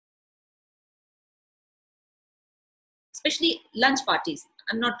especially lunch parties.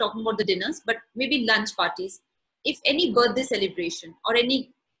 I'm not talking about the dinners, but maybe lunch parties. If any birthday celebration or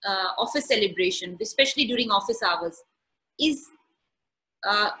any office celebration, especially during office hours, is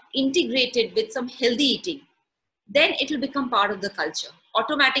integrated with some healthy eating, then it will become part of the culture.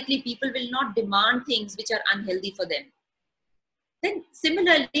 Automatically, people will not demand things which are unhealthy for them. Then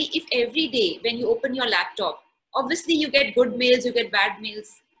similarly, if every day when you open your laptop, obviously you get good mails, you get bad mails,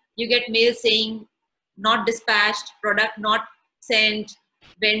 you get mails saying not dispatched, product not sent,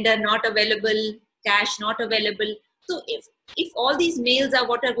 vendor not available, cash not available. So if all these mails are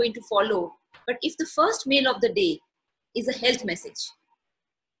what are going to follow, but if the first mail of the day is a health message,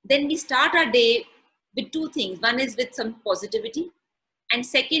 then we start our day with two things. One is with some positivity, and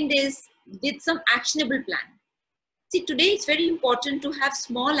second is with some actionable plan. See, today it's very important to have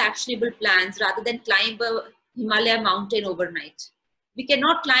small actionable plans rather than climb a Himalaya mountain overnight. We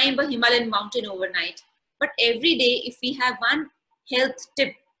cannot climb a Himalayan mountain overnight, but every day if we have one health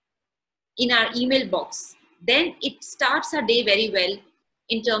tip in our email box, then it starts our day very well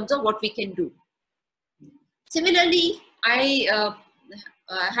in terms of what we can do. Similarly, I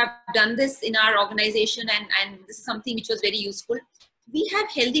have done this in our organization, and this is something which was very useful. We have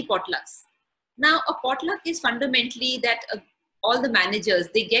healthy potlucks. Now, a potluck is fundamentally that all the managers,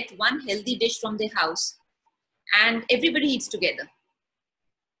 they get one healthy dish from their house and everybody eats together.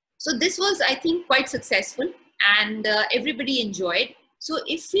 So this was, I think, quite successful, and everybody enjoyed. So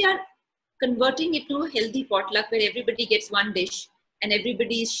if we are converting it to a healthy potluck where everybody gets one dish and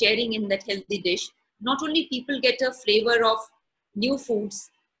everybody is sharing in that healthy dish, not only people get a flavor of new foods,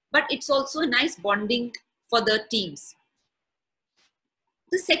 but it's also a nice bonding for the teams.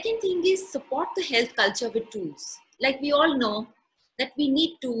 The second thing is support the health culture with tools. Like we all know that we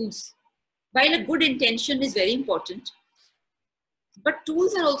need tools. While a good intention is very important, but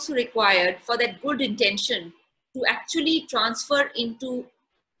tools are also required for that good intention to actually transfer into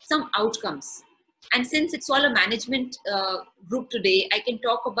some outcomes. And since it's all a management group today, I can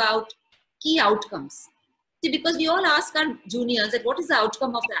talk about key outcomes. See, because we all ask our juniors that what is the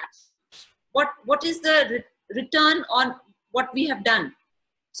outcome of that? What is the return on what we have done?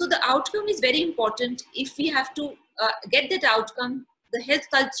 So the outcome is very important. If we have to get that outcome, the health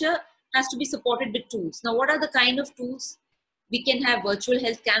culture has to be supported with tools. Now, what are the kind of tools? We can have virtual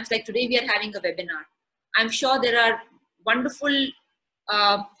health camps. Like today, we are having a webinar. I'm sure there are wonderful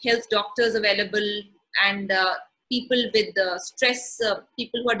health doctors available, and people with stress,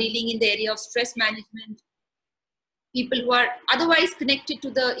 people who are dealing in the area of stress management, people who are otherwise connected to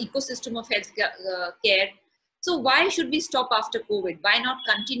the ecosystem of health care. So why should we stop after COVID? Why not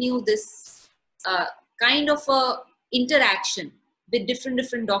continue this kind of a interaction with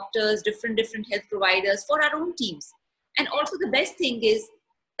different doctors, different health providers for our own teams? And also the best thing is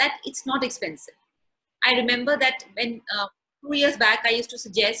that it's not expensive. I remember that when 2 years back, I used to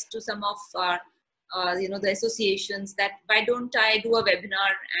suggest to some of our, the associations that why don't I do a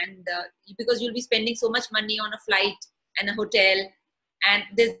webinar, and because you'll be spending so much money on a flight and a hotel, and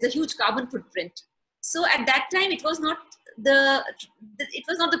there's a huge carbon footprint. So at that time, it was not the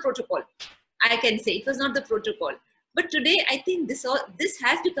protocol. I can say it was not the protocol. But today, I think this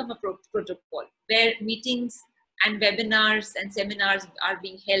has become a protocol where meetings and webinars and seminars are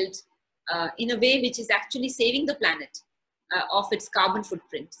being held in a way which is actually saving the planet of its carbon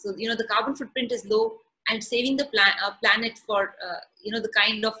footprint. So, the carbon footprint is low, and saving the planet for, the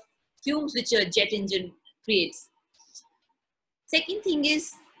kind of fumes which a jet engine creates. Second thing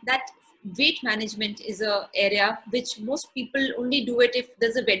is that weight management is an area which most people only do it if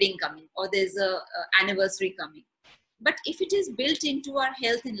there's a wedding coming or there's a anniversary coming. But if it is built into our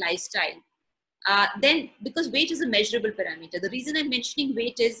health and lifestyle, then because weight is a measurable parameter. The reason I'm mentioning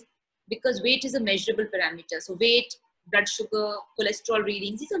weight is because weight is a measurable parameter. So weight, blood sugar, cholesterol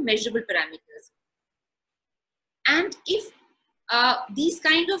readings, these are measurable parameters. And if these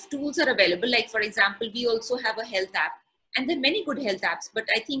kind of tools are available, like for example, we also have a health app, and there are many good health apps, but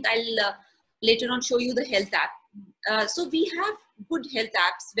I think I'll later on show you the health app. So we have good health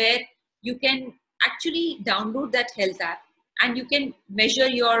apps where you can actually download that health app and you can measure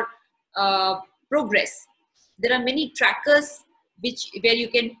your progress. There are many trackers where you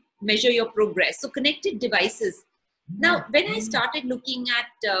can measure your progress. So connected devices. Now, when I started looking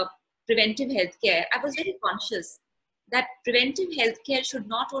at preventive healthcare, I was very conscious that preventive healthcare should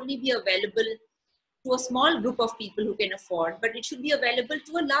not only be available to a small group of people who can afford, but it should be available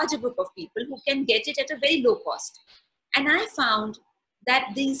to a larger group of people who can get it at a very low cost. And I found that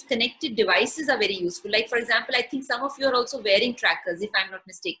these connected devices are very useful. Like, for example, I think some of you are also wearing trackers, if I'm not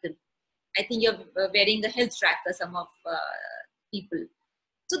mistaken. I think you're wearing the health tracker, some of people.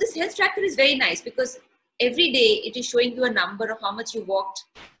 So this health tracker is very nice because every day it is showing you a number of how much you walked,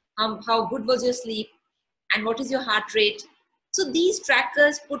 how good was your sleep, and what is your heart rate. So these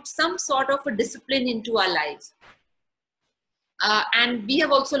trackers put some sort of a discipline into our lives. And we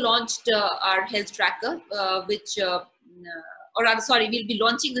have also launched our health tracker, or rather, sorry, we'll be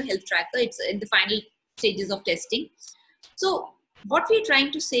launching a health tracker. It's in the final stages of testing. So what we're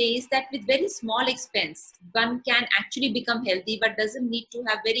trying to say is that with very small expense, one can actually become healthy, but doesn't need to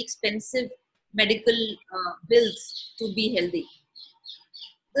have very expensive medical bills to be healthy.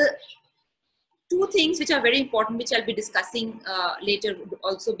 The two things which are very important, which I'll be discussing later, would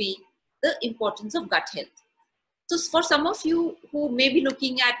also be the importance of gut health. So for some of you who may be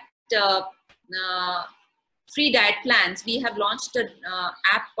looking at free diet plans, we have launched an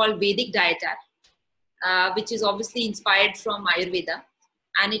app called Vedic Diet app, which is obviously inspired from Ayurveda.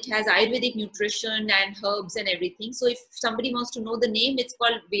 And it has Ayurvedic nutrition and herbs and everything. So if somebody wants to know the name, it's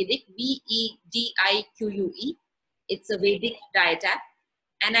called Vedic, VEDIQUE. It's a Vedic diet app.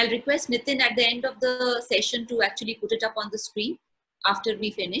 And I'll request Nitin at the end of the session to actually put it up on the screen after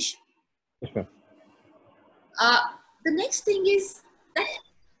we finish. Okay. The next thing is that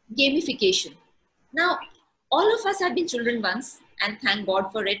gamification. Now, all of us have been children once, and thank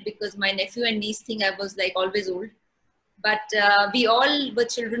God for it, because my nephew and niece think I was like always old. But we all were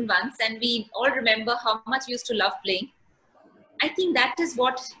children once, and we all remember how much we used to love playing. I think that is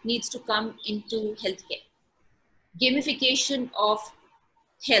what needs to come into healthcare. Gamification of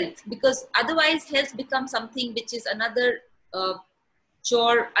health, because otherwise health becomes something which is another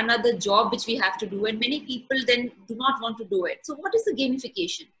chore, another job which we have to do, and many people then do not want to do it. So what is the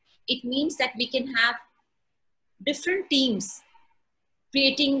gamification? It means that we can have different teams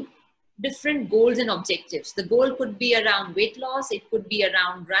creating different goals and objectives. The goal could be around weight loss, it could be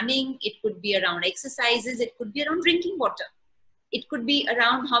around running, it could be around exercises, it could be around drinking water, it could be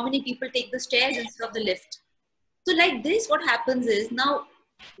around how many people take the stairs instead of the lift. So like this, what happens is now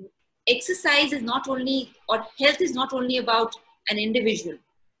exercise is not only, or health is not only about an individual,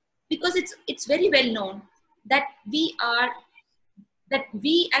 because it's very well known that we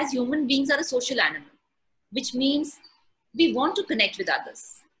as human beings are a social animal, which means we want to connect with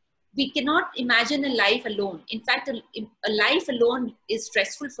others. We cannot imagine a life alone. In fact, a life alone is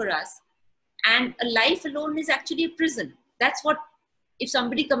stressful for us, and a life alone is actually a prison. That's what, if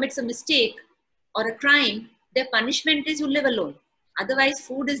somebody commits a mistake or a crime, their punishment is you live alone. Otherwise,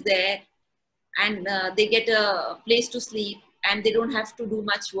 food is there, and they get a place to sleep, and they don't have to do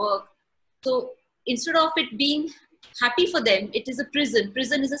much work. So instead of it being happy for them, it is a prison.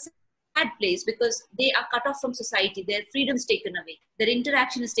 Prison is a sad place because they are cut off from society. Their freedom is taken away. Their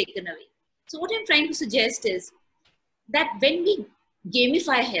interaction is taken away. So what I'm trying to suggest is that when we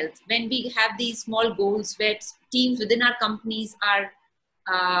gamify health, when we have these small goals where teams within our companies are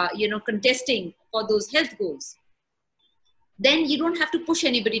contesting for those health goals, then you don't have to push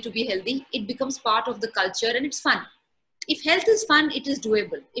anybody to be healthy. It becomes part of the culture and it's fun. If health is fun, it is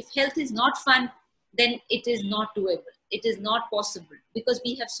doable. If health is not fun, then it is not doable. It is not possible, because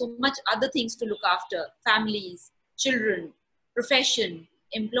we have so much other things to look after: families, children, profession,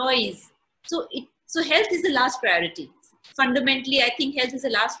 employees. So health is the last priority. Fundamentally, I think health is the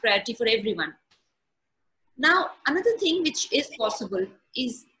last priority for everyone. Now, another thing which is possible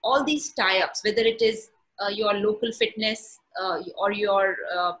is all these tie-ups, whether it is your local fitness or your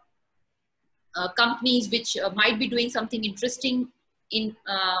companies which might be doing something interesting in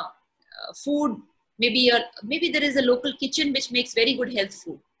food. Maybe there is a local kitchen which makes very good health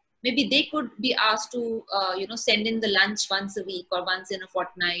food. Maybe they could be asked to send in the lunch once a week or once in a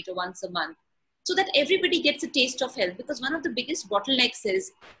fortnight or once a month, so that everybody gets a taste of health. Because one of the biggest bottlenecks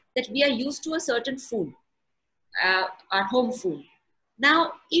is that we are used to a certain food, our home food.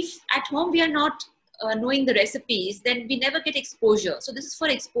 Now, if at home we are not knowing the recipes, then we never get exposure. So this is for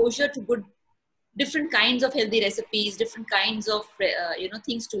exposure to good, different kinds of healthy recipes, different kinds of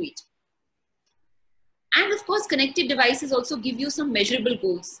things to eat. And of course, connected devices also give you some measurable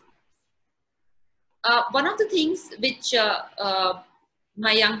goals. One of the things which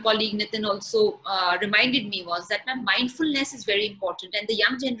my young colleague Nitin also reminded me was that mindfulness is very important, and the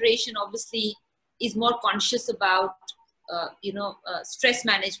young generation obviously is more conscious about stress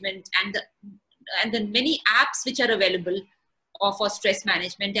management and the many apps which are available for stress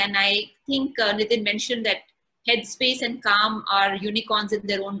management. And I think Nitin mentioned that Headspace and Calm are unicorns in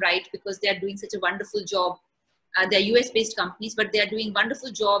their own right, because they are doing such a wonderful job. They're US-based companies, but they are doing wonderful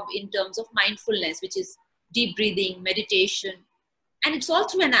job in terms of mindfulness, which is deep breathing, meditation, and it's all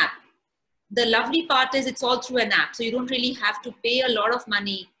through an app. The lovely part is it's all through an app, so you don't really have to pay a lot of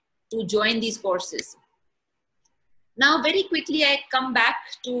money to join these courses. Now, very quickly, I come back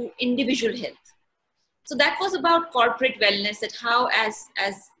to individual health. So that was about corporate wellness, that how as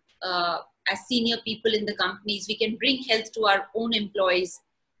senior people in the companies, we can bring health to our own employees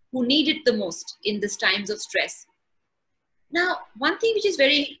who need it the most in these times of stress. Now, one thing which is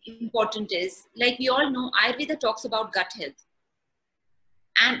very important is, like we all know, Ayurveda talks about gut health.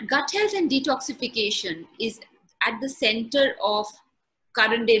 And gut health and detoxification is at the center of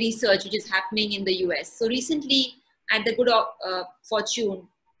current day research which is happening in the US. So recently, I had the good fortune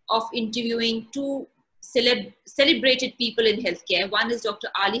of interviewing two celebrated people in healthcare. One is Dr.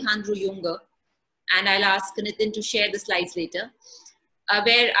 Alejandro Junger, and I'll ask Nitin to share the slides later,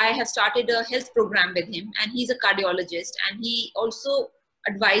 where I have started a health program with him, and he's a cardiologist, and he also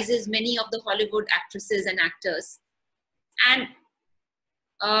advises many of the Hollywood actresses and actors. And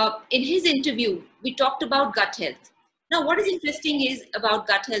in his interview, we talked about gut health. Now, what is interesting is about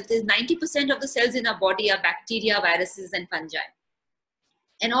gut health is 90% of the cells in our body are bacteria, viruses, and fungi.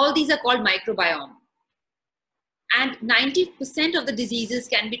 And all these are called microbiome. And 90% of the diseases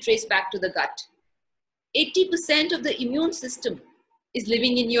can be traced back to the gut. 80% of the immune system is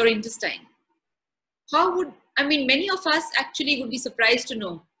living in your intestine. Many of us actually would be surprised to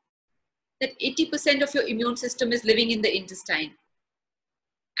know that 80% of your immune system is living in the intestine.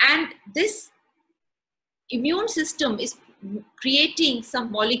 And this immune system is creating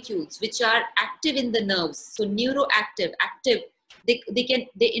some molecules which are active in the nerves. So neuroactive, active,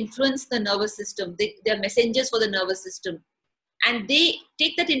 they influence the nervous system. They're messengers for the nervous system. And they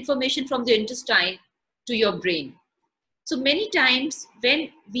take that information from the intestine to your brain. So many times when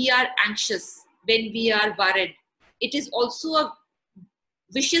we are anxious, when we are worried, it is also a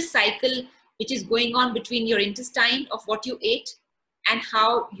vicious cycle which is going on between your intestine of what you ate and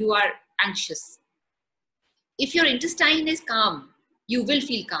how you are anxious. If your intestine is calm, you will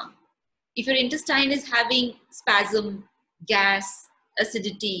feel calm. If your intestine is having spasm, gas,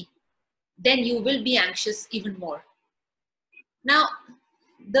 acidity, then you will be anxious even more. Now,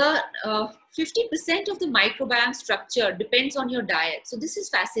 the 50% of the microbiome structure depends on your diet. So this is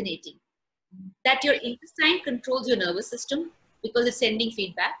fascinating, that your intestine controls your nervous system because it's sending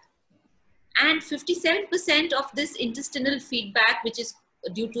feedback. And 57% of this intestinal feedback, which is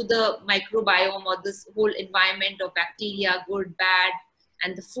due to the microbiome or this whole environment of bacteria, good, bad,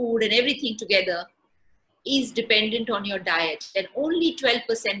 and the food and everything together, is dependent on your diet, and only 12%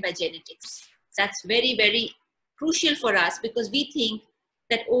 by genetics. That's very, very crucial for us, because we think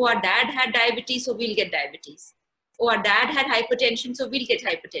that, oh, our dad had diabetes, so we'll get diabetes. Oh, our dad had hypertension, so we'll get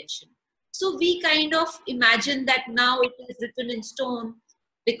hypertension. So we kind of imagine that now it is written in stone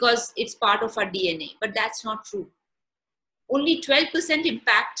because it's part of our DNA, but that's not true. Only 12%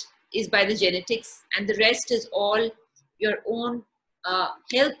 impact is by the genetics, and the rest is all your own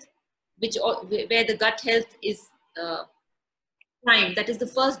health, where the gut health is prime. That is the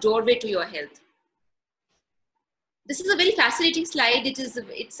first doorway to your health. This is a very fascinating slide.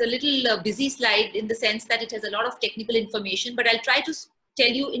 It's a little busy slide in the sense that it has a lot of technical information, but I'll try to tell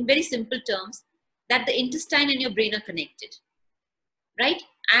you in very simple terms that the intestine and your brain are connected, right?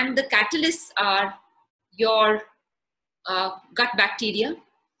 And the catalysts are your gut bacteria.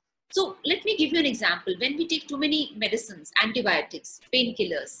 So let me give you an example. When we take too many medicines, antibiotics,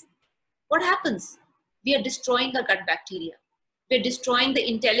 painkillers, what happens? We are destroying our gut bacteria. We're destroying the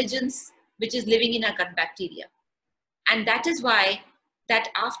intelligence which is living in our gut bacteria. And that is why that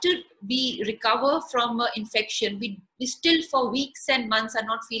after we recover from an infection, we still for weeks and months are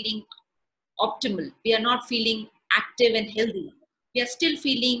not feeling optimal. We are not feeling active and healthy. We are still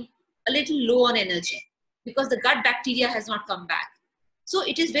feeling a little low on energy because the gut bacteria has not come back. So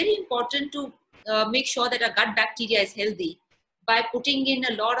it is very important to make sure that our gut bacteria is healthy by putting in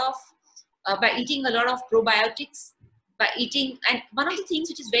a lot of, by eating a lot of probiotics, by eating, and one of the things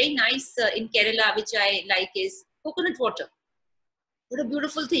which is very nice in Kerala, which I like, is coconut water. What a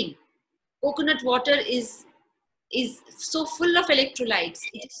beautiful thing. Coconut water is so full of electrolytes.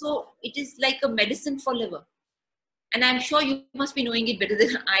 It is like a medicine for liver. And I'm sure you must be knowing it better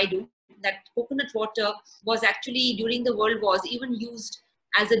than I do, that coconut water was actually during the World Wars even used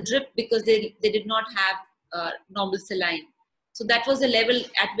as a drip because they did not have normal saline. So that was the level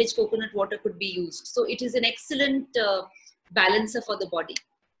at which coconut water could be used. So it is an excellent balancer for the body.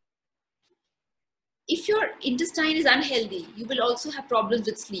 If your intestine is unhealthy, you will also have problems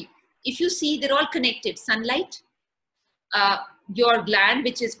with sleep. If you see, they're all connected. Sunlight, your gland,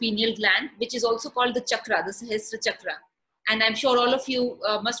 which is pineal gland, which is also called the chakra, the Sahasrara chakra. And I'm sure all of you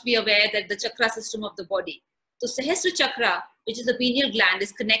must be aware that the chakra system of the body. So Sahasrara chakra, which is the pineal gland,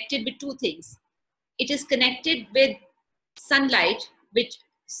 is connected with two things. It is connected with sunlight, which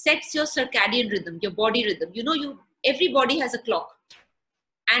sets your circadian rhythm, your body rhythm. You know, every body has a clock.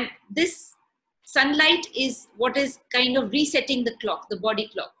 And this sunlight is what is kind of resetting the clock, the body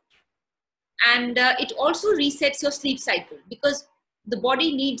clock. And it also resets your sleep cycle, because the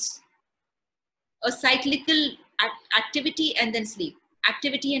body needs a cyclical activity and then sleep,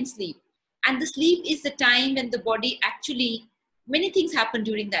 activity and sleep. And the sleep is the time when the body actually, many things happen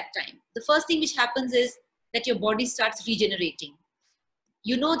during that time. The first thing which happens is that your body starts regenerating.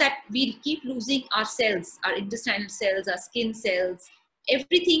 You know that we keep losing our cells, our intestinal cells, our skin cells,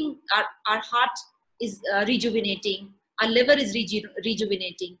 everything. Our heart is rejuvenating, our liver is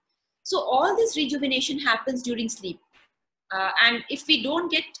rejuvenating. So all this rejuvenation happens during sleep. And if we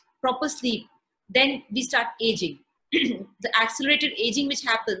don't get proper sleep, then we start aging. The accelerated aging which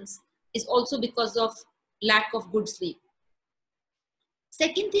happens is also because of lack of good sleep.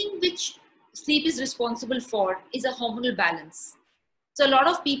 Second thing which sleep is responsible for is a hormonal balance. So a lot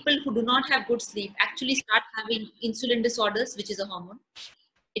of people who do not have good sleep actually start having insulin disorders, which is a hormone.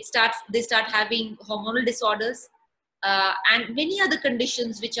 They start having hormonal disorders and many other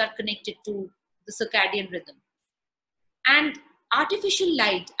conditions which are connected to the circadian rhythm. And artificial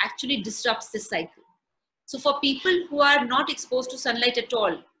light actually disrupts this cycle. So for people who are not exposed to sunlight at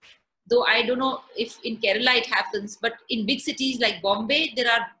all, though I don't know if in Kerala it happens, but in big cities like Bombay, there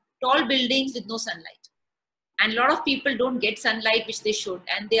are tall buildings with no sunlight. And a lot of people don't get sunlight, which they should,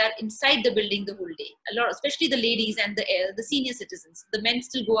 and they are inside the building the whole day. A lot, especially the ladies and the senior citizens. The men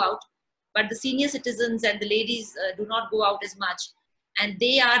still go out, but the senior citizens and the ladies do not go out as much, and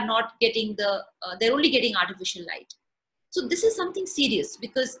they are not getting they're only getting artificial light. So this is something serious,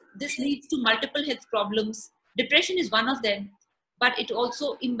 because this leads to multiple health problems. Depression is one of them, but it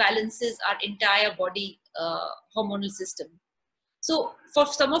also imbalances our entire body hormonal system. So for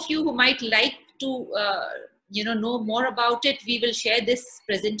some of you who might like to know more about it, we will share this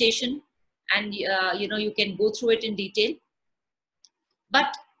presentation, and you can go through it in detail.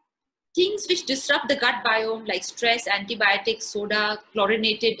 But things which disrupt the gut biome, like stress, antibiotics, soda,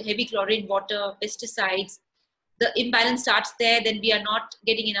 chlorinated, heavy chlorine water, pesticides, the imbalance starts there. Then we are not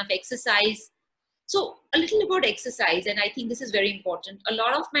getting enough exercise. So a little about exercise, and I think this is very important. A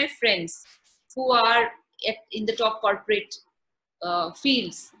lot of my friends who are in the top corporate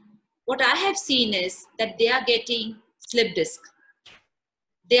fields, what I have seen is that they are getting slip disc.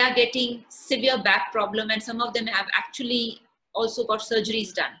 They are getting severe back problem, and some of them have actually also got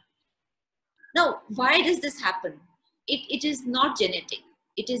surgeries done. Now, why does this happen? It is not genetic.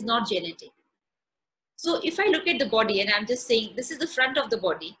 It is not genetic. So if I look at the body, and I'm just saying, this is the front of the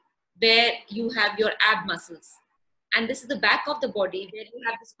body where you have your ab muscles. And this is the back of the body where you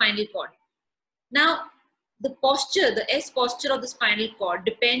have the spinal cord. Now, the posture, the S posture of the spinal cord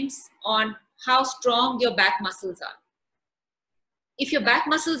depends on how strong your back muscles are. If your back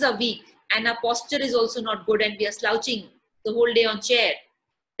muscles are weak and our posture is also not good, and we are slouching the whole day on chair,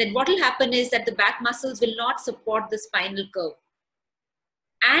 then what will happen is that the back muscles will not support the spinal curve.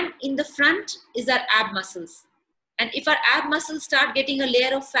 And in the front is our ab muscles. And if our ab muscles start getting a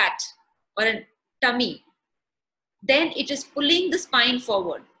layer of fat or a tummy, then it is pulling the spine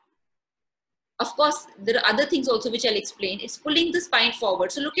forward. Of course, there are other things also which I'll explain. It's pulling the spine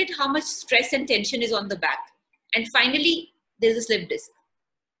forward. So look at how much stress and tension is on the back. And finally, there's a slip disc.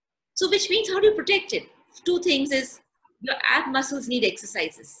 So which means, how do you protect it? Two things is, your ab muscles need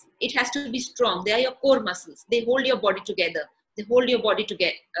exercises. It has to be strong. They are your core muscles. They hold your body together. They hold your body to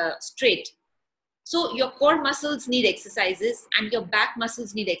get straight. So your core muscles need exercises, and your back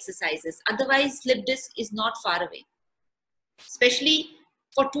muscles need exercises. Otherwise, slip disc is not far away. Especially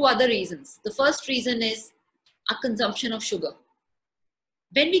for two other reasons. The first reason is a consumption of sugar.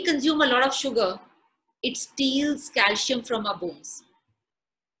 When we consume a lot of sugar, it steals calcium from our bones.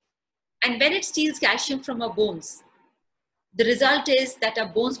 And when it steals calcium from our bones, the result is that our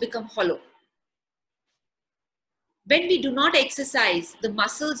bones become hollow. When we do not exercise, the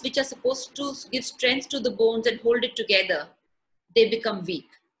muscles which are supposed to give strength to the bones and hold it together, they become weak.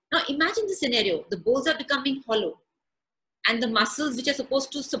 Now imagine the scenario. The bones are becoming hollow, and the muscles which are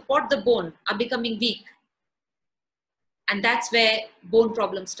supposed to support the bone are becoming weak. And that's where bone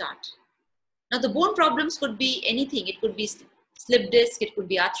problems start. Now the bone problems could be anything. It could be slip disc, it could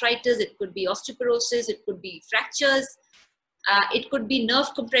be arthritis, it could be osteoporosis, it could be fractures, it could be nerve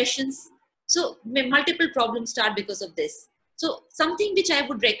compressions. So multiple problems start because of this. So something which I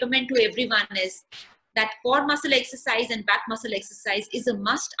would recommend to everyone is that core muscle exercise and back muscle exercise is a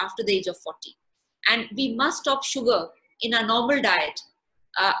must after the age of 40. And we must stop sugar in our normal diet.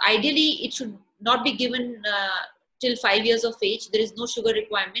 Ideally, it should not be given till 5 years of age. There is no sugar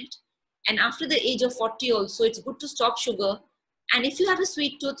requirement. And after the age of 40 also, it's good to stop sugar. And if you have a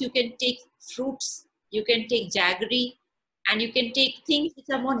sweet tooth, you can take fruits, you can take jaggery, And you can take things which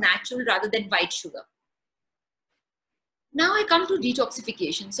are more natural rather than white sugar. Now I come to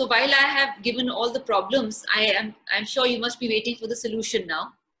detoxification. So while I have given all the problems, I'm sure you must be waiting for the solution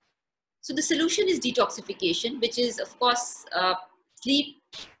now. So the solution is detoxification, which is of course sleep,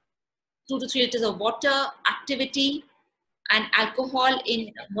 2 to 3 liters of water, activity, and alcohol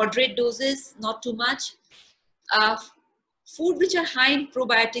in moderate doses, not too much. Uh, Food which are high in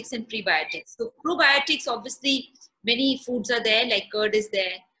probiotics and prebiotics. So probiotics, obviously, many foods are there, like curd is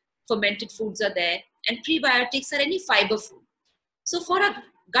there, fermented foods are there, and prebiotics are any fiber food. So for a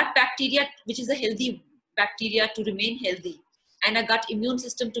gut bacteria, which is a healthy bacteria to remain healthy, and a gut immune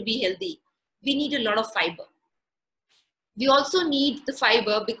system to be healthy, we need a lot of fiber. We also need the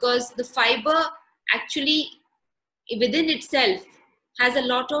fiber because the fiber actually within itself has a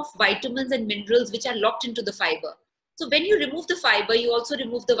lot of vitamins and minerals which are locked into the fiber. So when you remove the fiber, you also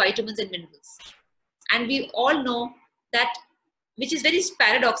remove the vitamins and minerals. And we all know that, which is very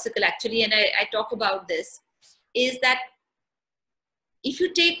paradoxical actually, and I talk about this, is that if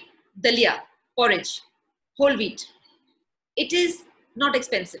you take dalia, porridge, whole wheat, it is not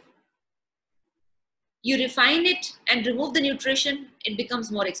expensive. You refine it and remove the nutrition, it becomes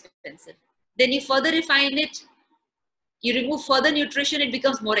more expensive. Then you further refine it, you remove further nutrition, it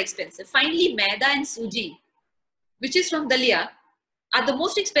becomes more expensive. Finally, maida and suji, which is from dalia, are the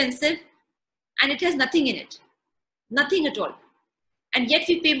most expensive, and it has nothing in it. Nothing at all. And yet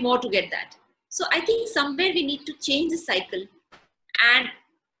we pay more to get that. So I think somewhere we need to change the cycle and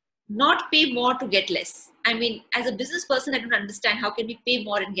not pay more to get less. I mean, as a business person, I don't understand how can we pay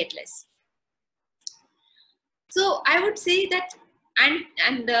more and get less. So I would say that, and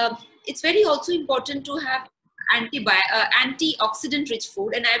it's very also important to have antioxidant rich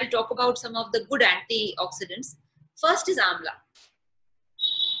food, and I will talk about some of the good antioxidants. First is amla.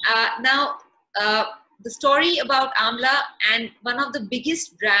 Now, the story about amla, and one of the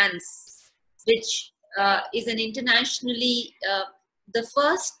biggest brands, which is an internationally, the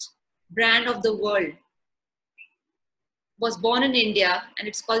first brand of the world, was born in India, and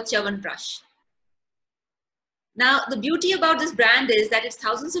it's called Chyawanprash. Now, the beauty about this brand is that it's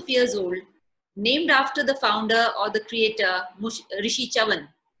thousands of years old, named after the founder or the creator, Rishi Chyawan.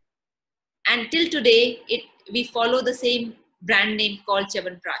 And till today, we follow the same brand name called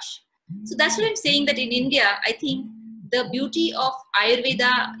Chyawanprash. So that's what I'm saying, that in India, I think the beauty of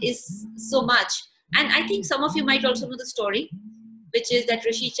Ayurveda is so much. And I think some of you might also know the story, which is that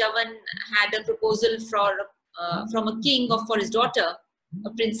Rishi Chyawan had a proposal from a king for his daughter, a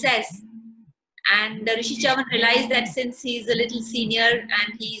princess. And Rishi Chyawan realized that since he's a little senior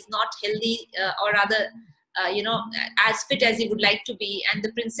and he's not healthy, or rather, as fit as he would like to be, and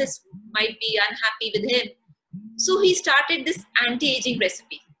the princess might be unhappy with him, so he started this anti-aging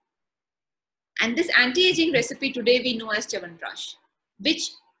recipe. And this anti-aging recipe today we know as Chyawanprash,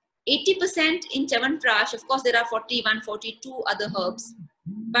 which 80% in Chyawanprash, of course there are 41, 42 other herbs,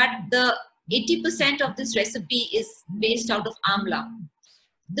 but the 80% of this recipe is based out of amla.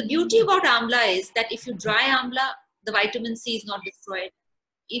 The beauty about amla is that if you dry amla, the vitamin C is not destroyed.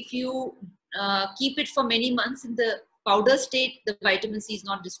 If you keep it for many months in the powder state, the vitamin C is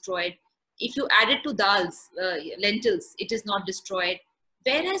not destroyed. If you add it to dals, lentils, it is not destroyed.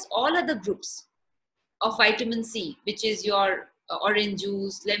 Whereas all other groups of vitamin C, which is your orange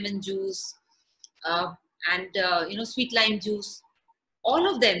juice, lemon juice, and sweet lime juice,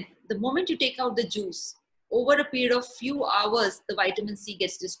 all of them, the moment you take out the juice, over a period of few hours, the vitamin C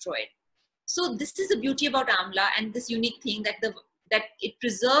gets destroyed. So this is the beauty about amla, and this unique thing that it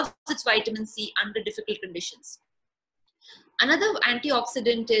preserves its vitamin C under difficult conditions. Another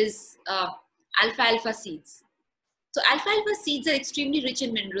antioxidant is alfalfa seeds. So alfalfa seeds are extremely rich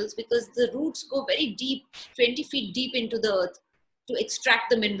in minerals because the roots go very deep, 20 feet deep into the earth to extract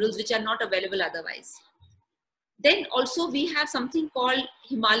the minerals which are not available otherwise. Then also we have something called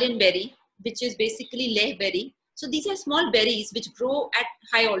Himalayan berry, which is basically leh berry. So these are small berries which grow at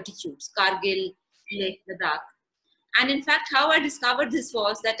high altitudes, Kargil, Leh, Ladakh. And in fact, how I discovered this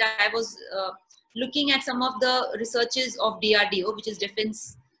was that I was looking at some of the researches of DRDO, which is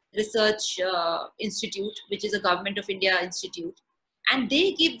Defense Research Institute, which is a Government of India institute. And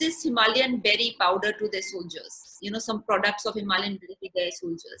they give this Himalayan berry powder to their soldiers, some products of Himalayan berry to their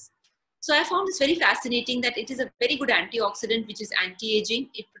soldiers. So I found this very fascinating, that it is a very good antioxidant, which is anti-aging.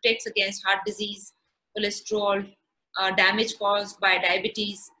 It protects against heart disease, cholesterol, damage caused by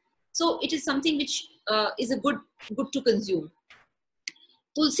diabetes. So it is something which is a good to consume.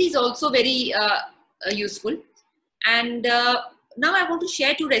 Tulsi is also very useful. And now I want to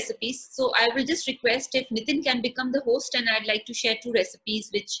share 2 recipes. So I will just request if Nitin can become the host, and I'd like to share 2 recipes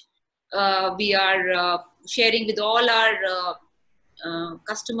which we are sharing with all our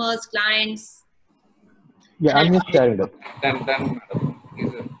customers, clients. Yeah, I'm just sharing that. Done, madam.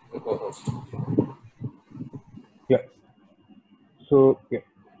 Please, the co-host. Yeah. So, yeah.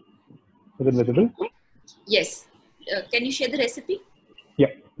 Is it visible? Yes. Can you share the recipe?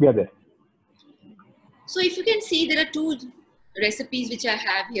 Yeah, we are there. So if you can see, there are two recipes which I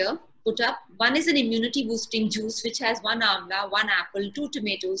have here put up. One is an immunity boosting juice, which has 1 amla, 1 apple, 2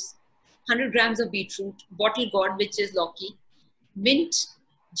 tomatoes, 100 grams of beetroot, bottle gourd, which is Loki, mint,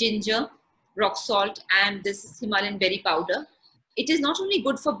 ginger, rock salt, and this Himalayan berry powder. It is not only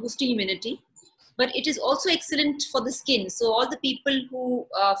good for boosting immunity, but it is also excellent for the skin. So all the people who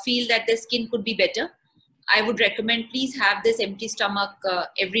feel that their skin could be better, I would recommend please have this empty stomach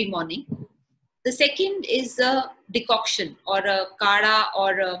every morning. The second is a decoction or a kada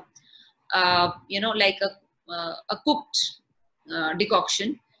or like a cooked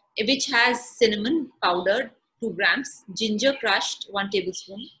decoction, which has cinnamon powdered 2 grams, ginger crushed 1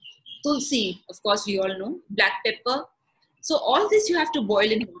 tablespoon, tulsi, of course we all know, black pepper. So all this you have to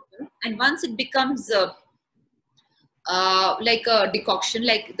boil in water, and once it becomes like a decoction,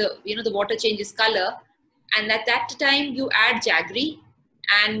 like the water changes color, and at that time you add jaggery,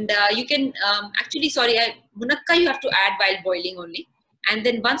 and you can munakka you have to add while boiling only, and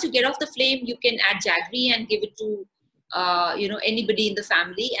then once you get off the flame you can add jaggery and give it to anybody in the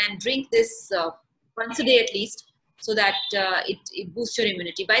family, and drink this once a day at least, so that it boosts your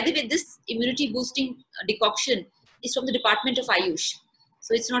immunity. By the way, this immunity boosting decoction is from the Department of Ayush.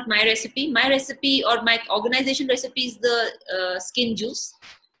 So it's not my recipe. My recipe or my organization recipe is the skin juice.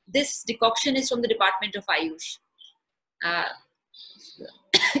 This decoction is from the Department of Ayush.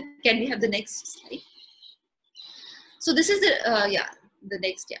 Can we have the next slide? So this is the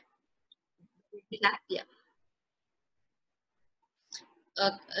next, yeah.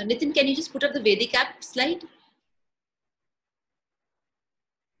 Nitin, can you just put up the Vedic app slide?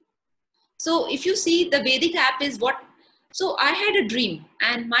 So if you see, the Vedic app is what, so I had a dream,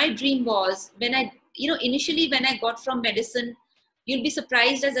 and my dream was when initially when I got from medicine, you'll be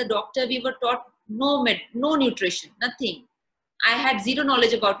surprised as a doctor, we were taught no nutrition, nothing. I had zero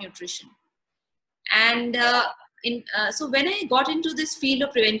knowledge about nutrition. And so when I got into this field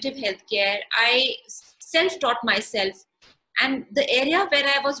of preventive healthcare, I self-taught myself. And the area where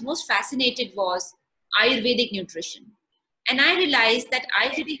I was most fascinated was Ayurvedic nutrition. And I realized that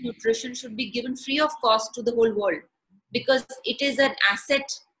Ayurvedic nutrition should be given free of cost to the whole world, because it is an asset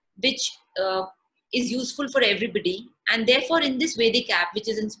which is useful for everybody. And therefore, in this Vedic app, which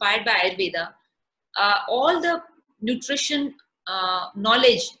is inspired by Ayurveda, all the nutrition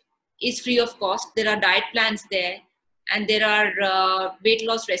knowledge is free of cost. There are diet plans there, and there are weight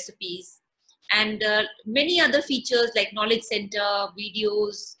loss recipes, and many other features like knowledge center,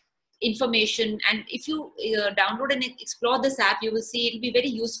 videos, information. And if you download and explore this app, you will see it will be very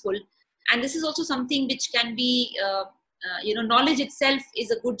useful. And this is also something which can be, knowledge itself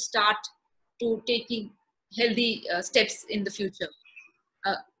is a good start to taking healthy steps in the future.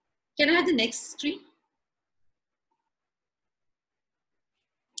 Can I have the next screen?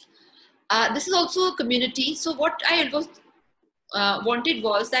 This is also a community. So what I was wanted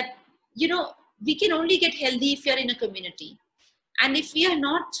was that, we can only get healthy if we are in a community. And if we are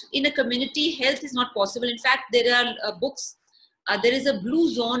not in a community, health is not possible. In fact, there are books. There is a blue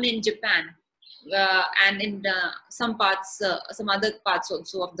zone in Japan and in some other parts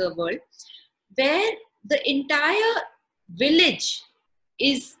also of the world, where the entire village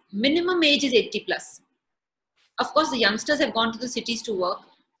is minimum age is 80 plus. Of course, the youngsters have gone to the cities to work,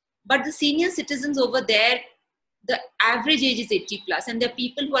 but the senior citizens over there, the average age is 80 plus, and there are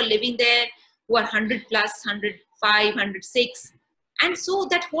people who are living there who are 100 plus, 105, 106. And so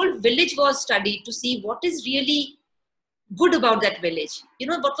that whole village was studied to see what is really good about that village.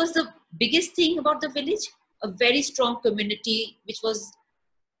 What was the biggest thing about the village? A very strong community, which was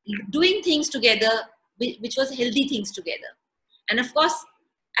doing things together, which was healthy things together. And of course,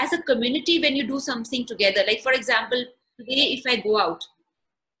 as a community, when you do something together, like for example, today if I go out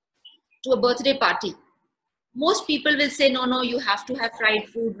to a birthday party, most people will say, no, you have to have fried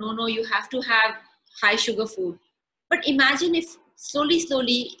food. No, you have to have high sugar food. But imagine if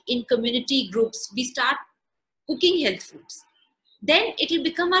slowly in community groups, we start cooking health foods. Then it will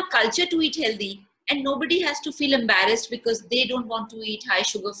become our culture to eat healthy, and nobody has to feel embarrassed because they don't want to eat high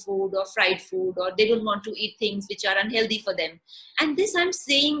sugar food or fried food, or they don't want to eat things which are unhealthy for them. And this I'm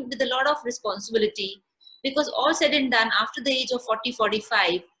saying with a lot of responsibility, because all said and done, after the age of 40,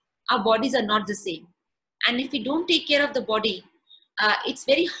 45, our bodies are not the same. And if we don't take care of the body, it's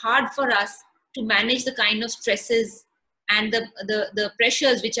very hard for us to manage the kind of stresses and the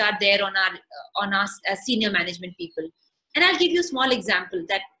pressures which are there on us as senior management people. And I'll give you a small example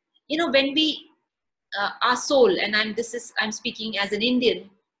that, when we our soul, and I'm speaking as an Indian,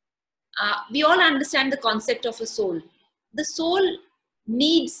 we all understand the concept of a soul. The soul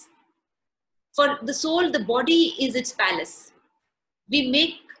needs, for the soul, the body is its palace. We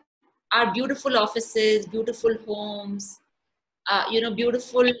make our beautiful offices, beautiful homes,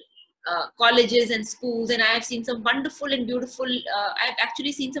 beautiful colleges and schools. And I have seen some wonderful and beautiful, I've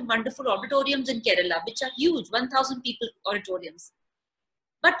actually seen some wonderful auditoriums in Kerala, which are huge, 1,000 people auditoriums.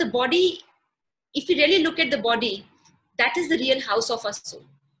 But the body, if you really look at the body, that is the real house of our soul.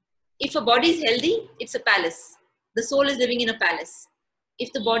 If a body is healthy, it's a palace. The soul is living in a palace.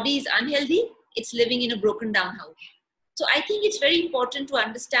 If the body is unhealthy, it's living in a broken down house. So I think it's very important to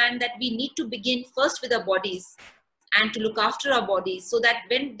understand that we need to begin first with our bodies and to look after our bodies, so that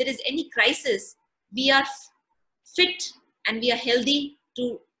when there is any crisis, we are fit and we are healthy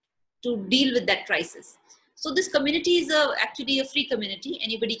to deal with that crisis. So this community is actually a free community.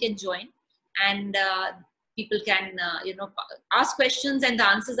 Anybody can join, and people can ask questions, and the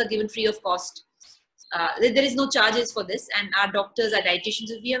answers are given free of cost. There is no charges for this, and our doctors, our dietitians,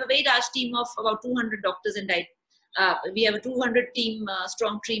 we have a very large team of about 200 doctors and we have a 200 team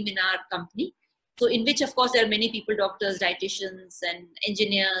strong team in our company. So in which, of course, there are many people, doctors, dietitians, and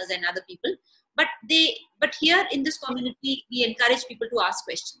engineers, and other people. But here in this community, we encourage people to ask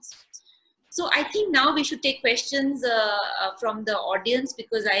questions. So I think now we should take questions from the audience,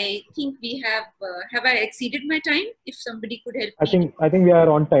 because I think we have I exceeded my time? If somebody could help me. I think we are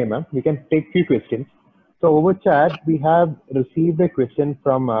on time, ma'am. We can take few questions. So over chat, we have received a question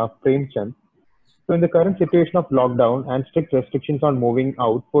from Prem Chand. So in the current situation of lockdown and strict restrictions on moving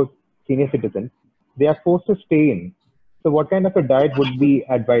out for senior citizens, they are forced to stay in. So what kind of a diet would be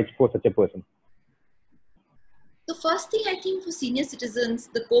advised for such a person? The first thing, I think, for senior citizens,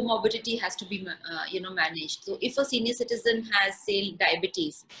 the comorbidity has to be managed. So if a senior citizen has, say,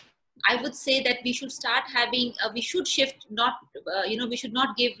 diabetes, I would say that we should start having, we should shift, we should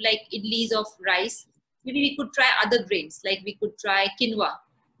not give like idlis of rice. Maybe we could try other grains, like we could try quinoa,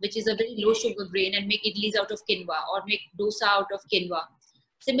 which is a very low sugar grain, and make idlis out of quinoa, or make dosa out of quinoa.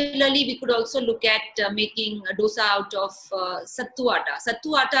 Similarly, we could also look at making a dosa out of sattu atta.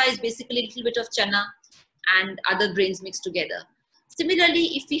 Sattu atta is basically a little bit of chana and other grains mixed together.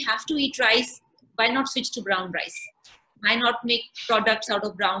 Similarly, if we have to eat rice, why not switch to brown rice? Why not make products out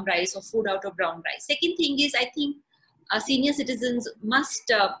of brown rice or food out of brown rice? Second thing is, I think senior citizens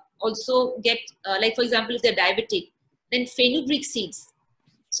must also get, like for example, if they're diabetic, then fenugreek seeds.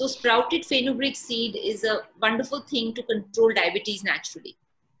 So sprouted fenugreek seed is a wonderful thing to control diabetes naturally.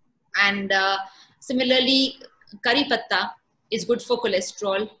 And similarly, curry patta is good for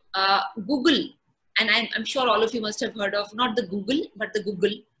cholesterol. Google, and I'm sure all of you must have heard of, not the Google, but the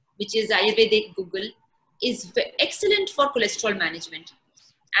Google, which is Ayurvedic Google, is excellent for cholesterol management.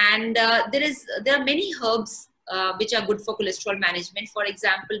 And there are many herbs which are good for cholesterol management. For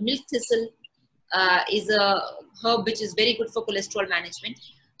example, milk thistle is a herb which is very good for cholesterol management.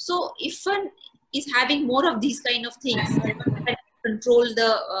 So if one is having more of these kind of things, control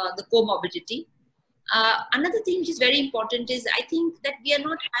the comorbidity. Another thing which is very important is, I think that we are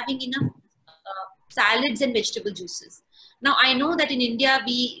not having enough salads and vegetable juices. Now, I know that in India,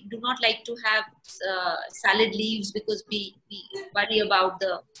 we do not like to have salad leaves because we worry about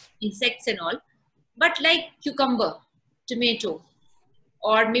the insects and all. But like cucumber, tomato,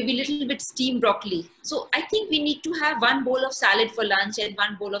 or maybe a little bit steamed broccoli. So I think we need to have one bowl of salad for lunch and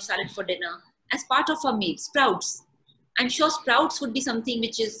one bowl of salad for dinner as part of our meal. Sprouts. I'm sure sprouts would be something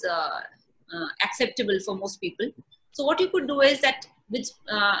which is acceptable for most people. So what you could do is that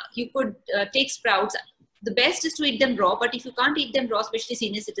you could take sprouts. The best is to eat them raw, but if you can't eat them raw, especially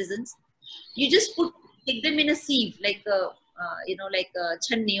senior citizens, you just take them in a sieve, like a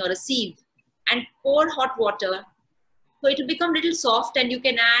channi or a sieve, and pour hot water. So it will become a little soft, and you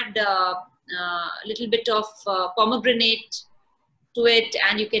can add a little bit of pomegranate to it,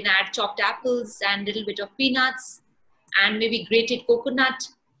 and you can add chopped apples and a little bit of peanuts and maybe grated coconut,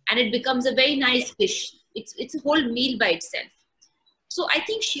 and it becomes a very nice dish. It's a whole meal by itself. So I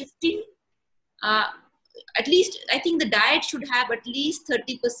think shifting, at least, I think the diet should have at least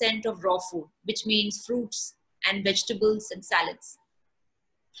 30% of raw food, which means fruits and vegetables and salads,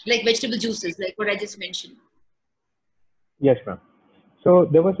 like vegetable juices, like what I just mentioned. Yes, ma'am. So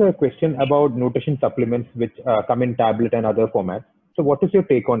there was a question about nutrition supplements which come in tablet and other formats. So what is your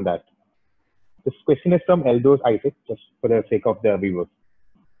take on that? This question is from Eldos Isaac, just for the sake of the viewers.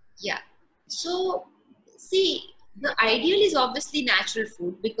 Yeah. So see, The ideal is obviously natural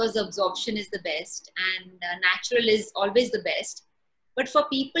food because the absorption is the best and natural is always the best. But for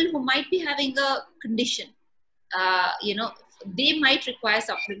people who might be having a condition, they might require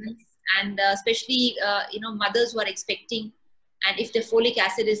supplements, and especially, mothers who are expecting, and if their folic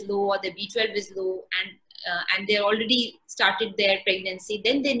acid is low or their B12 is low, and they already started their pregnancy,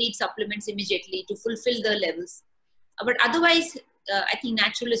 then they need supplements immediately to fulfill the levels. But otherwise, I think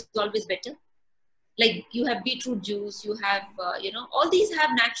natural is always better. Like you have beetroot juice, you have, all these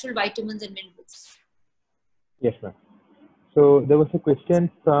have natural vitamins and minerals. Yes, ma'am. So there was a question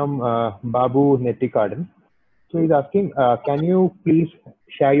from Babu Nettikardan. So he's asking, can you please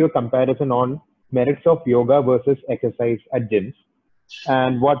share your comparison on merits of yoga versus exercise at gyms?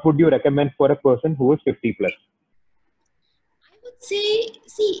 And what would you recommend for a person who is 50 plus? I would say,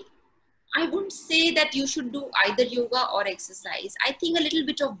 see, I wouldn't say that you should do either yoga or exercise. I think a little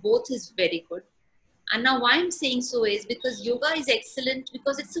bit of both is very good. And now why I'm saying so is because yoga is excellent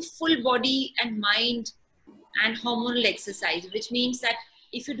because it's a full body and mind and hormonal exercise, which means that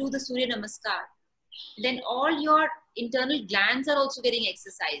if you do the Surya Namaskar, then all your internal glands are also getting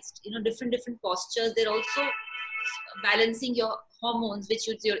exercised. Different postures. They're also balancing your hormones, which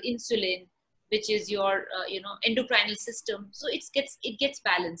is your insulin, which is your endocrinal system. So it gets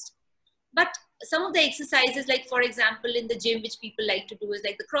balanced. But some of the exercises, like for example in the gym, which people like to do, is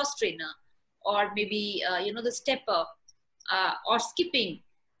like the cross trainer, or maybe the stepper, or skipping.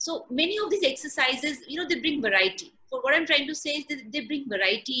 So many of these exercises, they bring variety. For what I'm trying to say is that they bring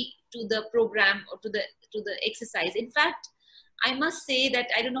variety to the program or to the exercise. In fact, I must say that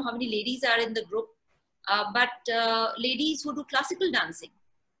I don't know how many ladies are in the group, but ladies who do classical dancing,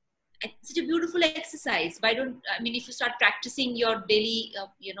 it's such a beautiful exercise. If you start practicing your daily,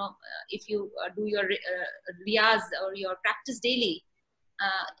 if you do your riyaz or your practice daily,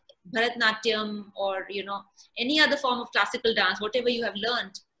 Bharatnatyam, or any other form of classical dance, whatever you have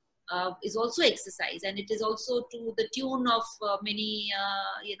learned, is also exercise, and it is also to the tune of many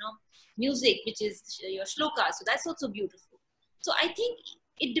music, which is your shloka. So that's also beautiful. So I think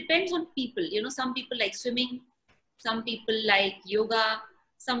it depends on people. Some people like swimming, some people like yoga,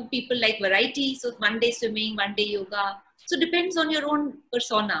 some people like variety. So one day swimming, one day yoga. So depends on your own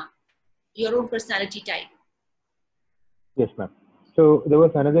persona, your own personality type. Yes, ma'am. So there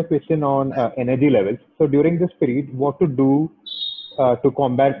was another question on energy levels. So during this period, what to do to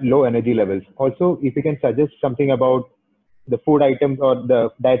combat low energy levels? Also, if you can suggest something about the food items or the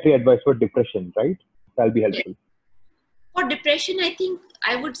dietary advice for depression, right? That'll be helpful. For depression, I think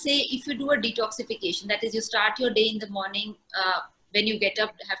I would say if you do a detoxification, that is, you start your day in the morning, when you get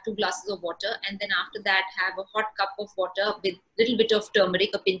up, have 2 glasses of water, and then after that, have a hot cup of water with a little bit of turmeric,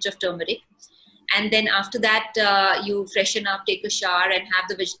 a pinch of turmeric. And then after that, you freshen up, take a shower, and have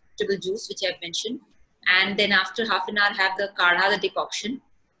the vegetable juice, which I've mentioned. And then after half an hour, have the kadha, the decoction.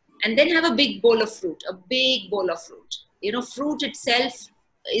 And then have a big bowl of fruit, a big bowl of fruit. Fruit itself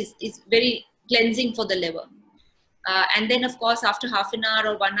is very cleansing for the liver. And then, of course, after half an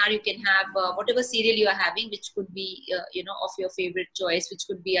hour or 1 hour, you can have whatever cereal you are having, which could be, of your favorite choice, which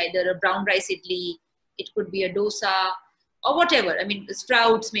could be either a brown rice idli, it could be a dosa, or whatever.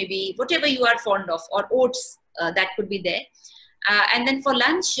 Sprouts, maybe, whatever you are fond of, or oats, that could be there. And then for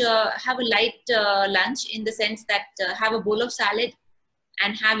lunch, have a light lunch, in the sense that have a bowl of salad,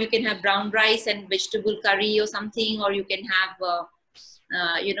 and you can have brown rice and vegetable curry or something, or you can have,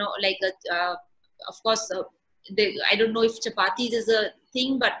 of course, I don't know if chapatis is a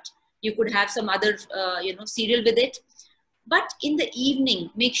thing, but you could have some other, cereal with it. But in the evening,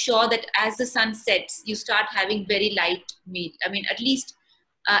 make sure that as the sun sets, you start having very light meal. At least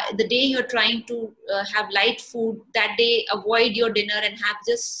the day you're trying to have light food, that day avoid your dinner and have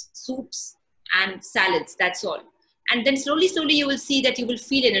just soups and salads. That's all. And then slowly you will see that you will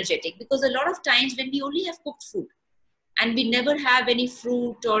feel energetic, because a lot of times when we only have cooked food and we never have any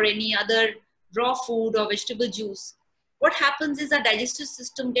fruit or any other raw food or vegetable juice, what happens is our digestive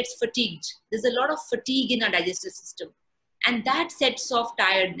system gets fatigued. There's a lot of fatigue in our digestive system, and that sets off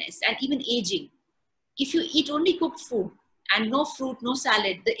tiredness and even aging. If you eat only cooked food and no fruit, no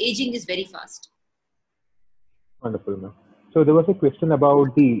salad, the aging is very fast. Wonderful, ma'am. So there was a question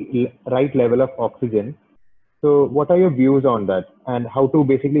about the right level of oxygen. So what are your views on that, and how to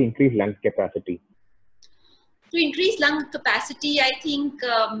basically increase lung capacity? To increase lung capacity, I think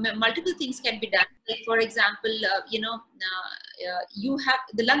multiple things can be done. Like, for example, you have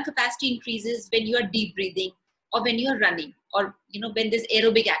the lung capacity increases when you are deep breathing, or when you are running, or when there's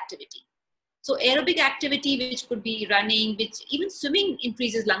aerobic activity. So aerobic activity, which could be running, which even swimming,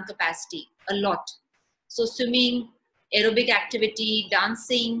 increases lung capacity a lot. So swimming, aerobic activity,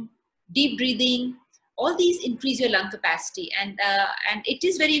 dancing, deep breathing, all these increase your lung capacity, and it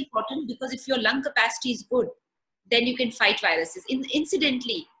is very important, because if your lung capacity is good, then you can fight viruses.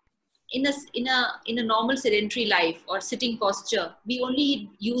 Incidentally, in a normal sedentary life or sitting posture, we only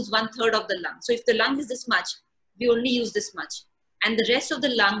use 1/3 of the lung. So if the lung is this much, we only use this much, and the rest of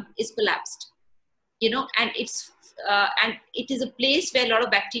the lung is collapsed. And it is a place where a lot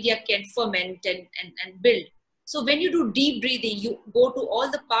of bacteria can ferment and build. So when you do deep breathing, you go to all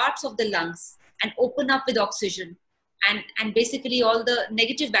the parts of the lungs and open up with oxygen, and basically all the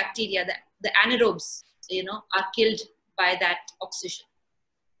negative bacteria, the anaerobes, are killed by that oxygen.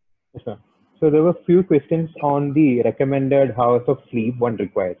 Yes, ma'am. So there were few questions on the recommended hours of sleep one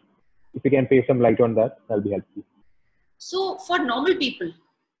requires. If you can pay some light on that, that'll be helpful. So for normal people,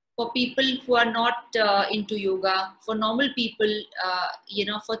 for people who are not into yoga, for normal people,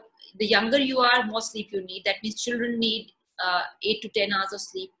 for the younger you are, more sleep you need. That means children need 8 to 10 hours of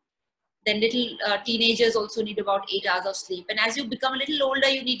sleep. Then little teenagers also need about 8 hours of sleep. And as you become a little older,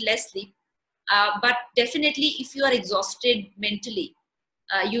 you need less sleep. But definitely, if you are exhausted mentally,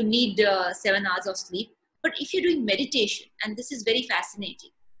 you need 7 hours of sleep. But if you're doing meditation, and this is very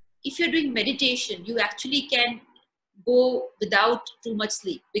fascinating, if you're doing meditation, you actually can go without too much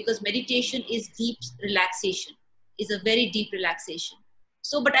sleep, because meditation is deep relaxation, is a very deep relaxation.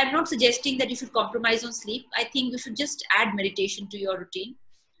 So, but I'm not suggesting that you should compromise on sleep. I think you should just add meditation to your routine.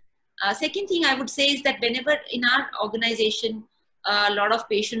 Second thing I would say is that whenever in our organization, a lot of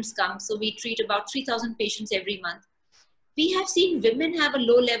patients come, so we treat about 3,000 patients every month. We have seen women have a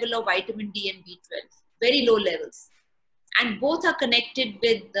low level of vitamin D and B12, very low levels. And both are connected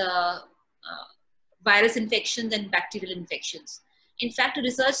with virus infections and bacterial infections. In fact, a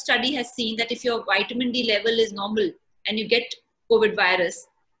research study has seen that if your vitamin D level is normal and you get COVID virus,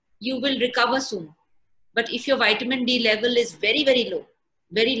 you will recover soon. But if your vitamin D level is very, very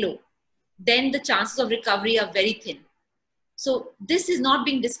low, then the chances of recovery are very thin. So this is not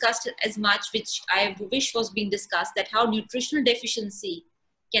being discussed as much, which I wish was being discussed, that how nutritional deficiency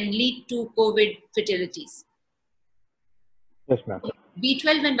can lead to COVID fatalities. Yes, ma'am.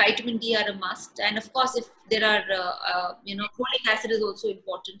 B12 and vitamin D are a must. And of course, if there are, folic acid is also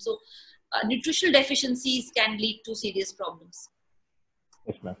important. So nutritional deficiencies can lead to serious problems.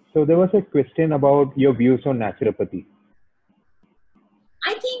 Yes, ma'am. So there was a question about your views on naturopathy.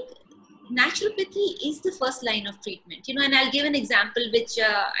 I think naturopathy is the first line of treatment, and I'll give an example which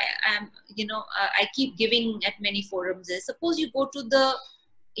I keep giving at many forums. Is suppose you go to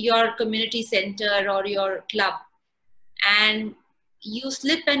your community center or your club, and you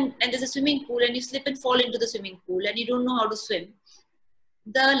slip and there's a swimming pool, and you slip and fall into the swimming pool, and you don't know how to swim.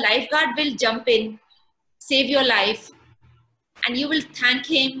 The lifeguard will jump in, save your life, and you will thank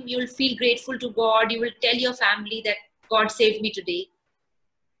him. You will feel grateful to God. You will tell your family that God saved me today.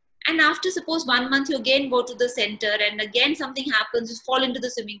 And after, suppose 1 month, you again go to the center and again something happens, you fall into the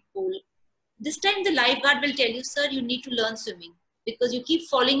swimming pool. This time the lifeguard will tell you, sir, you need to learn swimming, because you keep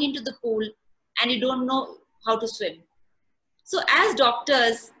falling into the pool and you don't know how to swim. So as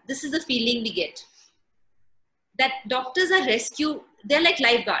doctors, this is the feeling we get, that doctors are they're like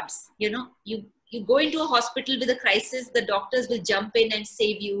lifeguards. You go into a hospital with a crisis, the doctors will jump in and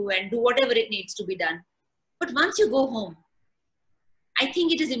save you and do whatever it needs to be done. But once you go home, I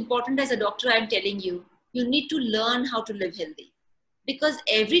think it is important, as a doctor, I'm telling you, you need to learn how to live healthy, because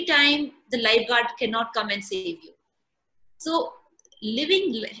every time the lifeguard cannot come and save you. So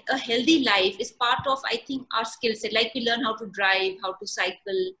living a healthy life is part of, I think, our skill set. Like we learn how to drive, how to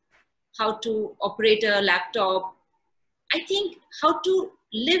cycle, how to operate a laptop. I think how to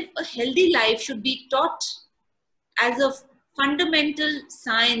live a healthy life should be taught as a fundamental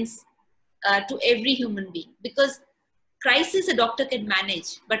science to every human being, because crisis a doctor can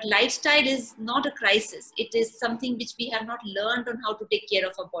manage, but lifestyle is not a crisis. It is something which we have not learned on how to take care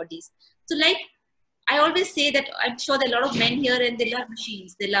of our bodies. So like I always say that I'm sure there are a lot of men here and they love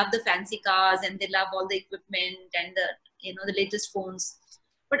machines. They love the fancy cars and they love all the equipment and the latest phones.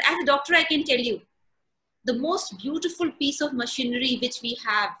 But as a doctor, I can tell you, the most beautiful piece of machinery which we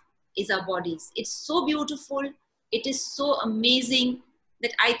have is our bodies. It's so beautiful. It is so amazing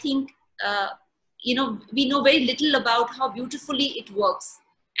that I think, we know very little about how beautifully it works.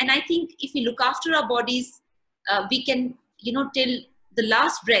 And I think if we look after our bodies, we can, till the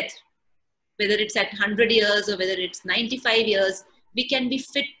last breath, whether it's at 100 years or whether it's 95 years, we can be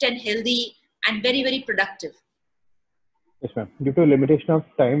fit and healthy and very, very productive. Yes, ma'am. Due to limitation of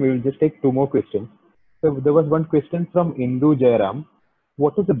time, we will just take 2 more questions. So there was one question from Indu Jairam.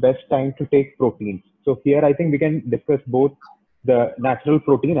 What is the best time to take proteins? So here I think we can discuss both the natural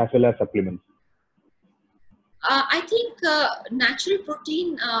protein as well as supplements. I think natural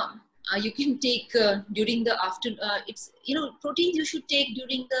protein, You can take during the afternoon. It's, proteins you should take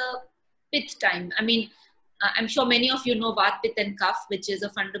during the pith time. I mean, I'm sure many of you know Vat, Pith and Kaph, which is a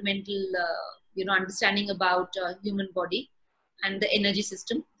fundamental, understanding about human body and the energy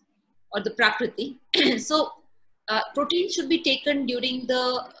system or the Prakriti. So protein should be taken during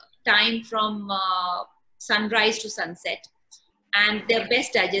the time from sunrise to sunset, and they're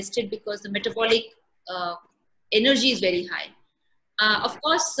best digested because the metabolic uh, energy is very high. Of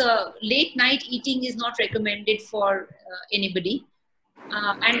course, late night eating is not recommended for anybody.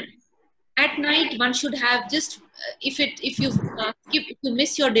 And at night, one should have just if you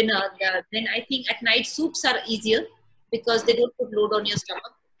miss your dinner, then I think at night soups are easier because they don't put load on your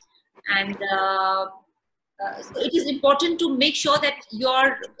stomach. And so it is important to make sure that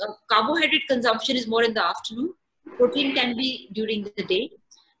your carbohydrate consumption is more in the afternoon. Protein can be during the day,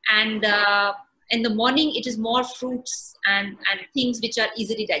 and in the morning it is more fruits and things which are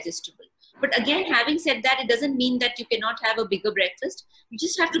easily digestible. But again, having said that, it doesn't mean that you cannot have a bigger breakfast. You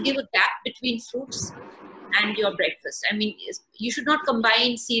just have to give a gap between fruits and your breakfast. I mean, you should not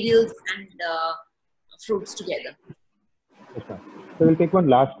combine cereals and fruits together. Yes, ma'am. So we'll take one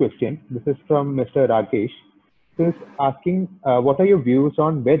last question. This is from Mr. Rakesh. He's asking, what are your views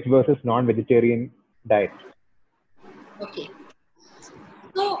on veg versus non-vegetarian diet? Okay.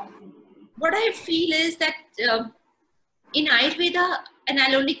 So what I feel is that in Ayurveda, and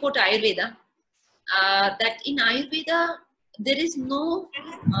I'll only quote Ayurveda, that in Ayurveda, there is no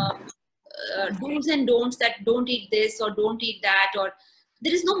do's and don'ts, that don't eat this or don't eat that, or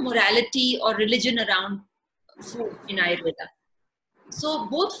there is no morality or religion around food in Ayurveda. So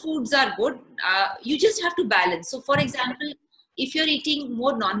both foods are good. You just have to balance. So for example, if you're eating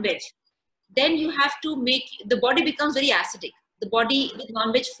more non-veg, then you have to make, the body becomes very acidic. The body with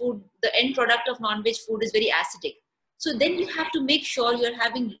non-veg food, the end product of non-veg food is very acidic. So then you have to make sure you're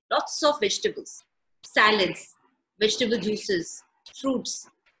having lots of vegetables, salads, vegetable juices, fruits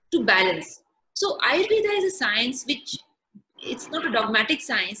to balance. So Ayurveda is a science which, it's not a dogmatic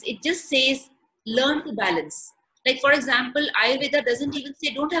science. It just says learn to balance. Like for example, Ayurveda doesn't even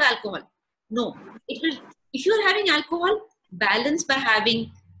say don't have alcohol. No, it will. If you are having alcohol, balance by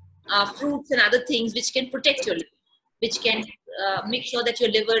having fruits and other things which can protect your liver, which can make sure that your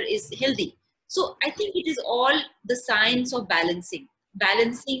liver is healthy. So I think it is all the science of balancing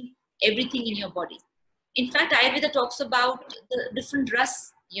everything in your body. In fact, Ayurveda talks about the different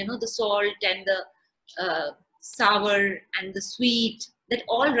ras, the salt and the sour and the sweet, that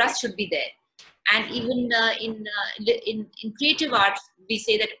all ras should be there. And even in creative arts, we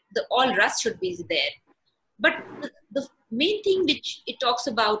say that the all ras should be there. But the main thing which it talks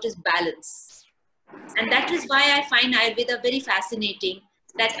about is balance. And that is why I find Ayurveda very fascinating,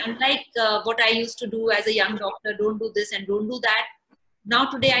 that unlike what I used to do as a young doctor, don't do this and don't do that. Now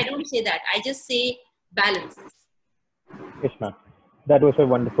today, I don't say that. I just say balance. Yes, ma'am. That was a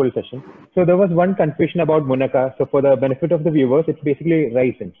wonderful session. So there was one confusion about Munaka. So for the benefit of the viewers, it's basically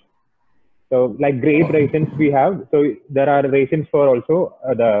raisins. So like grape raisins we have. So there are raisins for also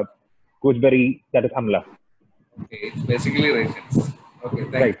the gooseberry, that is amla. Okay, it's basically raisins. Okay,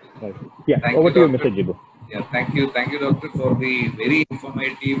 Right. Yeah, thank over you, to you, doctor. Mr. Jibu. Yeah, thank you, doctor, for the very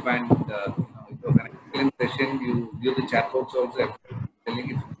informative and it was an excellent session. You the chat box also telling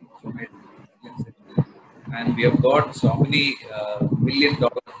it informative, excellent session. And we have got so many $1 million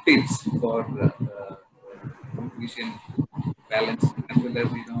tips for nutrition balance, as well as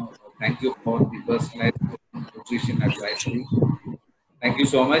thank you for the personalized nutrition advisory. Thank you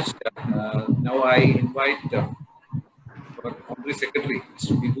so much. Now I invite our Honorary Secretary,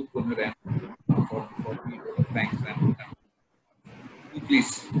 Mr. Bibu Punuran, for the vote of thanks. And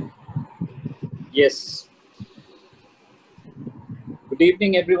please. Yes. Good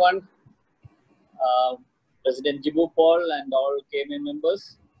evening, everyone. President Jibu Paul and all KMA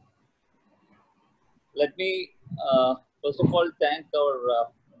members. Let me first of all thank our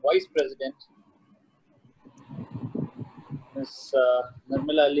Vice President, Ms.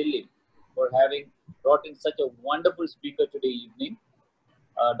 Nirmala Lilly, for having brought in such a wonderful speaker today evening,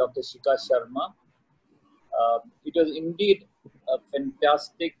 Dr. Shikha Sharma. It was indeed a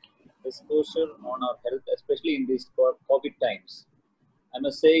fantastic disclosure on our health, especially in these COVID times. I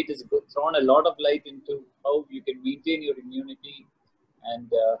must say it has thrown a lot of light into how you can maintain your immunity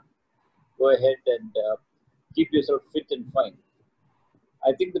and go ahead and keep yourself fit and fine.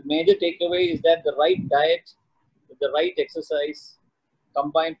 I think the major takeaway is that the right diet, with the right exercise,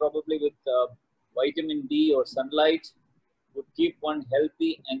 combined probably with vitamin D or sunlight, would keep one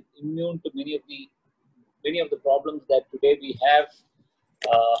healthy and immune to many of the problems that today we have,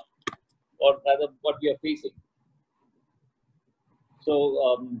 or rather what we are facing.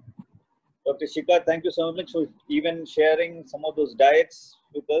 So Dr. Shikha, thank you so much for even sharing some of those diets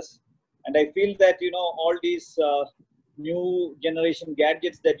with us. And I feel that, all these new generation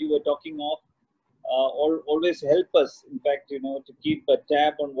gadgets that you were talking of always help us, in fact, to keep a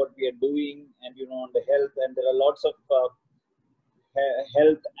tab on what we are doing and, on the health. And there are lots of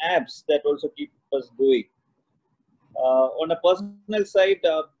health apps that also keep us going. On a personal side,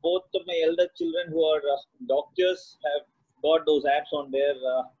 both of my elder children who are doctors have got those apps on their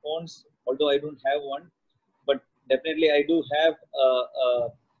phones, although I don't have one. But definitely I do have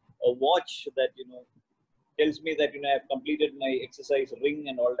a watch that, tells me that, I've completed my exercise ring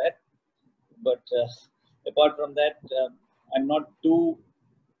and all that. But apart from that, I'm not too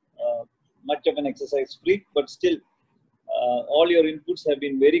much of an exercise freak, but still, all your inputs have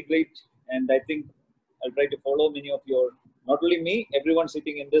been very great. And I think I'll try to follow many of your, not only me, everyone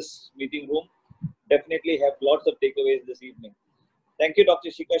sitting in this meeting room definitely have lots of takeaways this evening. Thank you, Dr.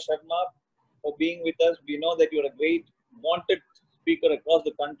 Shikha Sharma, for being with us. We know that you're a great, wanted speaker across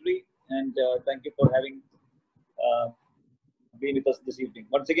the country, and thank you for having been with us this evening.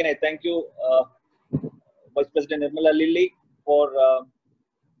 Once again, I thank you, Vice President Nirmala Lilly, for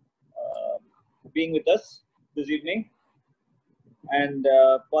being with us this evening, and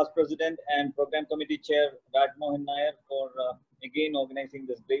past President and Program Committee Chair Raj Mohan Nair for again organizing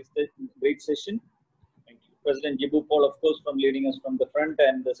this great session. Thank you. President Jibu Paul, of course, from leading us from the front,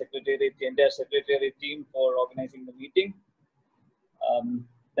 and the Secretariat, the entire Secretariat team for organizing the meeting.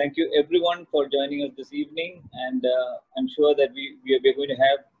 Thank you everyone for joining us this evening, and I'm sure that we're going to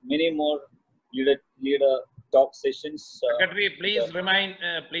have many more leader talk sessions. Secretary, please remind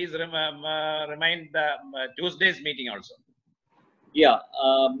the Tuesday's meeting also. Yeah,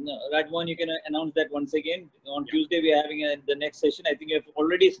 Rajmohan, you can announce that once again. On Tuesday, we are having the next session. I think you have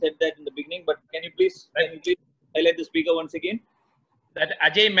already said that in the beginning, but can you please highlight the speaker once again? That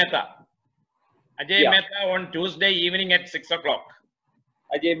Ajay Mehta. Mehta on Tuesday evening at 6 o'clock.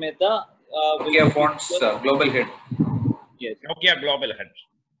 Ajay Mehta. Nokia Fonts Global Head. Yes. Nokia Global Head.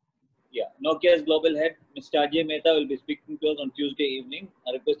 Yeah, Nokia's Global Head, Mr. Ajay Mehta, will be speaking to us on Tuesday evening.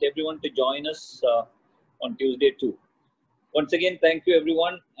 I request everyone to join us on Tuesday too. Once again, thank you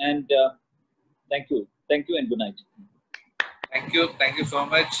everyone, and thank you and good night. Thank you so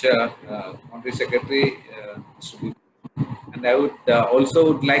much, Honorary Secretary. And I would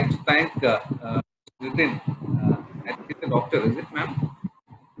also like to thank Nitin. I think it's a doctor, is it, ma'am?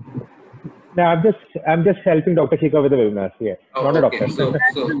 No, I'm just helping Dr. Shikha with the webinars here. Oh, not a okay. doctor.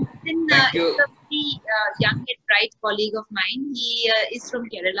 So Nitin thank you. is a very young and bright colleague of mine. He is from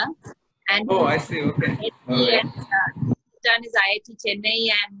Kerala, and I see. Okay. he has done his IIT Chennai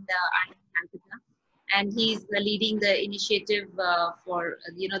and IIT Calcutta, and he's leading the initiative for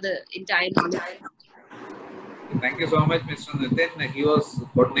the entire knowledge. Thank you so much, Mr. Nitin. He was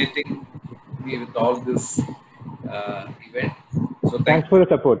coordinating me with all this event. So Thanks for the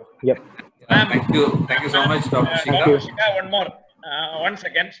support. Yep. Thank you so much, Dr. Shikha. Shikha, one more. 1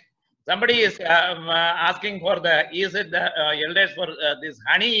 second. Somebody is asking for is it the elders for this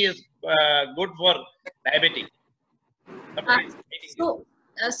honey is good for diabetes?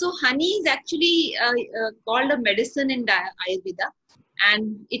 So honey is actually called a medicine in Ayurveda,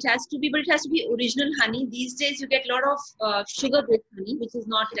 and it has to be original honey. These days you get a lot of sugar-based honey, which is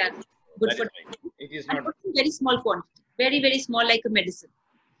not good for diabetes. It is not. Very small quantity, very, very small, like a medicine.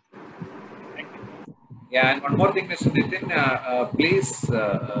 Thank you. Yeah, and one more thing, Mr. Nitin, please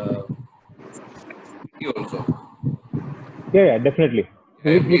you also. Yeah, definitely.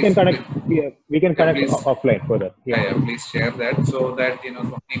 We can connect. Yeah, we can connect offline for that. Yeah, please share that so that so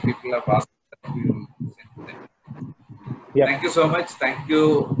many people have asked that we will send to them. Yeah. Thank you so much. Thank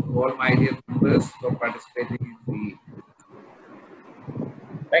you all my dear members for participating in the.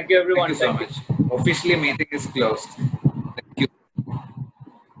 Thank you everyone. Thank you so much. Officially, meeting is closed. Thank you.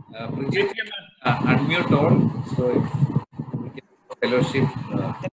 Bridget, unmute all. So if we can fellowship.